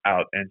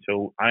out. And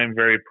so I'm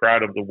very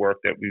proud of the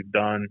work that we've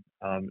done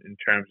in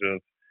terms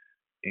of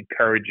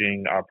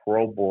encouraging our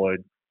parole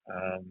board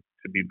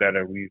to be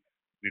better. We've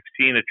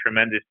seen a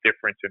tremendous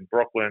difference in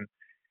Brooklyn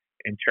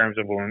in terms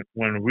of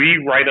when we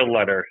write a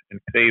letter in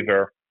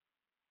favor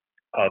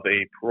of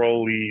a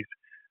parolee's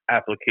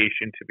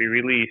application to be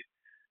released,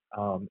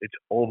 it's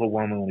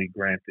overwhelmingly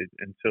granted.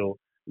 And so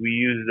we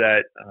use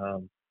that,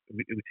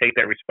 we take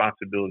that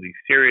responsibility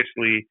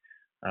seriously.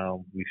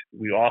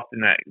 We've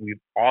often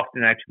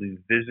actually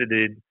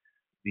visited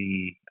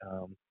the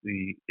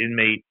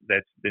inmate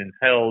that's been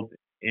held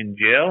in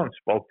jail and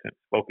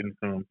spoken to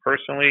them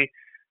personally.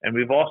 And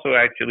we've also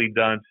actually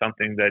done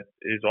something that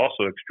is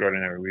also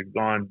extraordinary. We've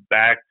gone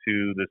back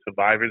to the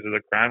survivors of the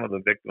crime or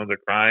the victim of the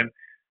crime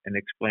and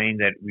explained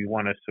that we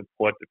want to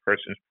support the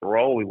person's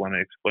parole. We want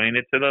to explain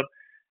it to them.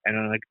 And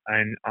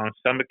on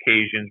some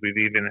occasions, we've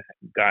even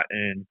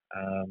gotten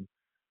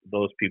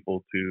those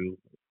people to,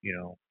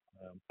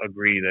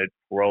 agree that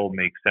parole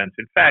makes sense.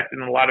 In fact,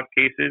 in a lot of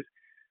cases,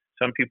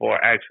 some people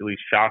are actually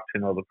shocked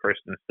to know the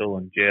person is still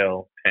in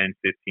jail 10,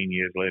 15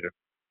 years later.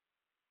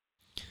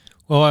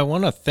 Well, I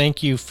want to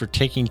thank you for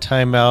taking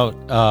time out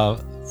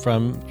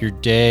from your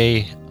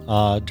day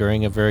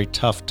during a very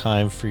tough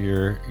time for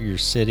your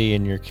city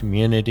and your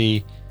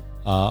community.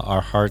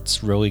 Our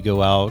hearts really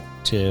go out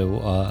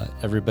to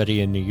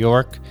everybody in New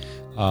York,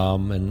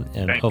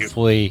 and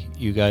hopefully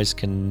you guys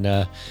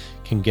can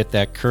get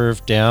that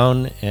curve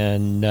down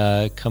and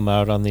come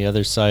out on the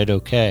other side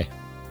okay.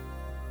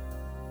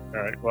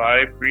 All right. Well, I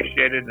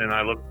appreciate it, and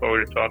I look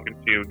forward to talking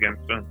to you again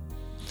soon.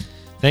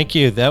 Thank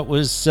you. That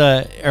was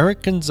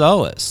Eric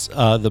Gonzalez,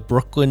 the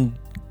Brooklyn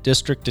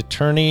District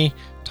Attorney,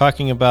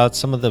 talking about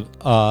some of the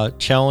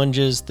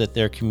challenges that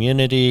their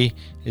community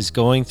is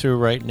going through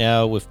right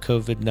now with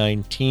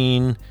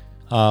COVID-19,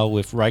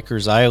 with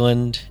Rikers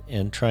Island,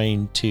 and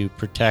trying to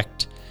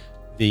protect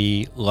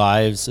the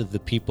lives of the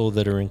people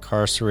that are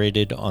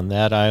incarcerated on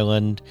that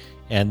island,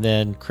 and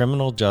then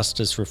criminal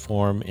justice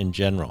reform in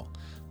general.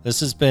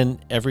 This has been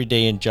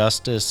Everyday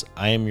Injustice.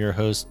 I am your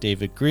host,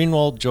 David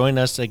Greenwald. Join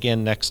us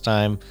again next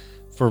time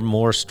for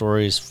more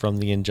stories from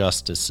the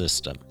injustice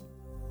system.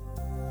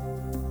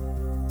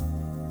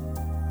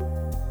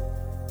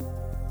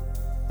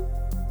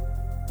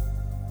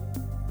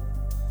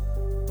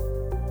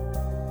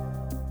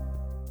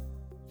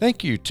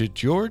 Thank you to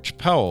George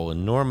Powell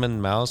and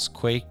Norman Mouse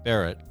Quake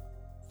Barrett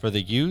for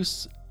the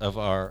use of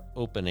our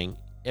opening,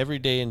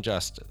 Everyday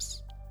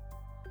Injustice.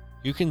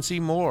 You can see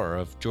more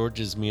of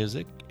George's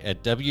music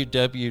at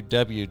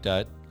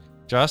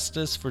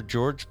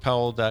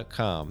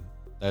www.justiceforgeorgepowell.com.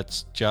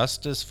 That's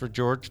Justice for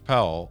George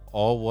Powell,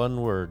 all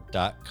one word,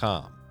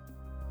 .com.